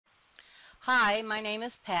Hi, my name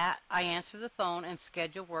is Pat. I answer the phone and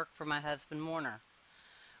schedule work for my husband Warner.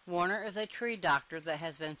 Warner is a tree doctor that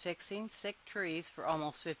has been fixing sick trees for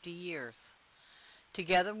almost 50 years.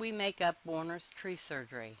 Together we make up Warner's Tree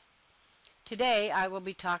Surgery. Today I will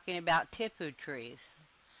be talking about Tipu trees.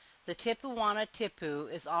 The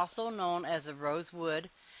Tipu is also known as the rosewood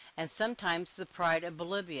and sometimes the pride of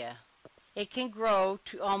Bolivia. It can grow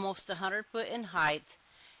to almost 100 foot in height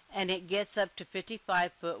and it gets up to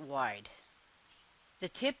 55 foot wide. The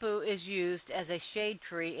Tipu is used as a shade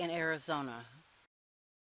tree in Arizona.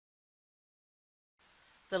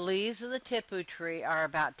 The leaves of the Tipu tree are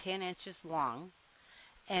about 10 inches long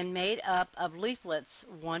and made up of leaflets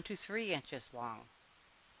 1 to 3 inches long.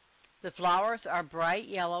 The flowers are bright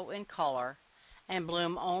yellow in color and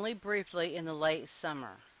bloom only briefly in the late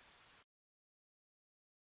summer.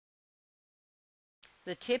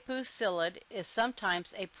 The Tipu psyllid is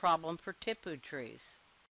sometimes a problem for Tipu trees.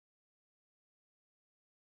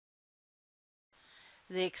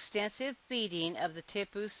 The extensive feeding of the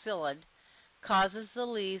Tipu psyllid causes the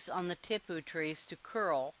leaves on the Tipu trees to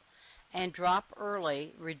curl and drop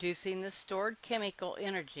early, reducing the stored chemical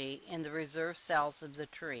energy in the reserve cells of the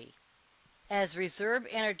tree. As reserve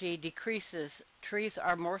energy decreases, trees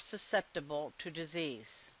are more susceptible to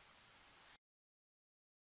disease.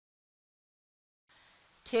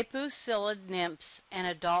 Tipu psyllid nymphs and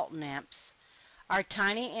adult nymphs are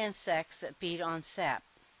tiny insects that feed on sap.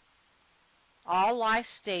 All life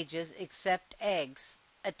stages except eggs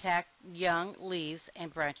attack young leaves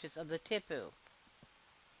and branches of the Tipu.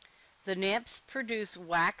 The nymphs produce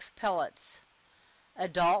wax pellets.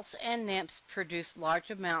 Adults and nymphs produce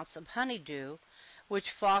large amounts of honeydew,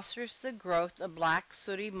 which fosters the growth of black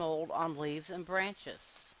sooty mold on leaves and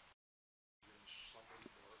branches.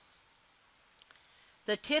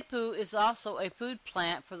 The Tipu is also a food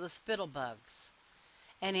plant for the spittlebugs,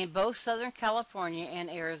 and in both Southern California and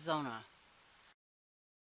Arizona.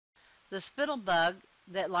 The spittlebug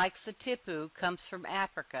that likes the Tipu comes from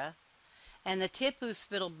Africa, and the Tipu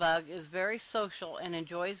spittlebug is very social and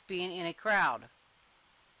enjoys being in a crowd.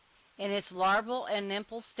 In its larval and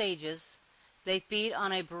nymphal stages, they feed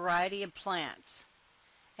on a variety of plants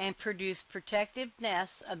and produce protective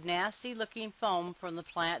nests of nasty-looking foam from the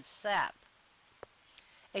plant's sap.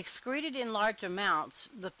 Excreted in large amounts,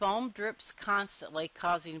 the foam drips constantly,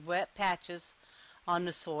 causing wet patches on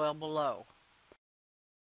the soil below.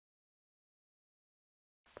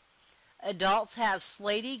 Adults have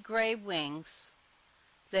slaty gray wings.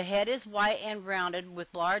 The head is white and rounded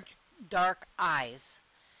with large dark eyes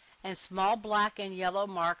and small black and yellow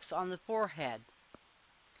marks on the forehead.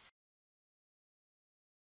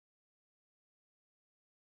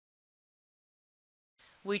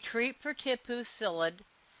 We treat for Tipu psyllid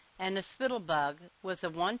and the spittlebug with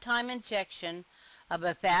a one-time injection of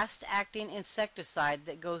a fast-acting insecticide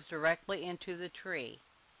that goes directly into the tree.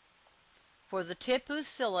 For the Tipu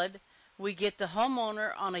psyllid, we get the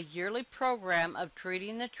homeowner on a yearly program of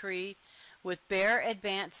treating the tree with Bayer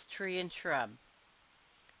Advanced Tree and Shrub.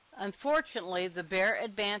 Unfortunately, the Bayer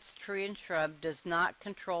Advanced Tree and Shrub does not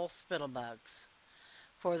control spittlebugs.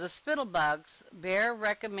 For the spittlebugs, Bayer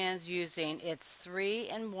recommends using its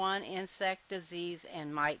 3-in-1 insect disease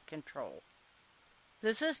and mite control.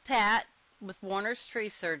 This is Pat with Warner's Tree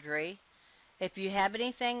Surgery. If you have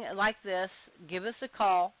anything like this, give us a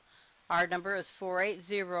call. Our number is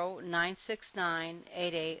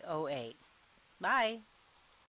 480-969-8808. Bye.